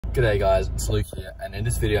G'day guys, it's Luke here, and in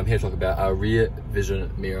this video I'm here to talk about our rear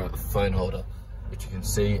vision mirror phone holder, which you can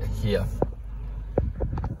see here.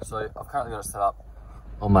 So I've currently got it set up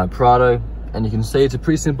on my Prado, and you can see it's a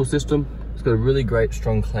pretty simple system. It's got a really great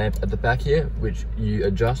strong clamp at the back here, which you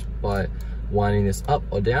adjust by winding this up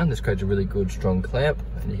or down. This creates a really good strong clamp,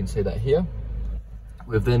 and you can see that here.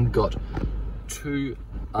 We've then got two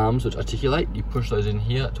arms which articulate. You push those in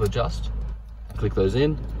here to adjust, click those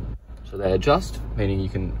in. So they adjust, meaning you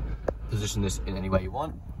can position this in any way you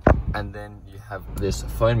want. And then you have this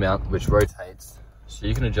phone mount which rotates, so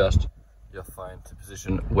you can adjust your phone to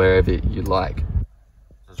position wherever you like.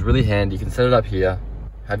 So it's really handy. You can set it up here,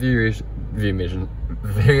 have your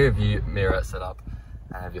rear view mirror set up,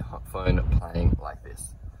 and have your phone playing like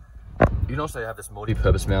this. You can also have this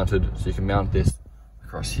multi-purpose mounted, so you can mount this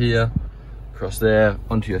across here, across there,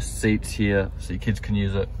 onto your seats here, so your kids can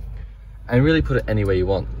use it, and really put it anywhere you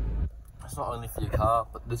want. It's not only for your car,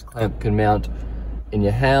 but this clamp can mount in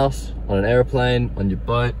your house, on an airplane, on your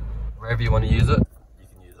boat, wherever you want to use it, you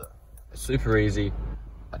can use it. It's super easy,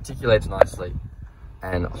 articulates nicely,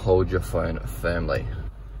 and holds your phone firmly.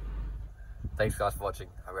 Thanks guys for watching.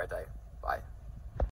 Have a great day.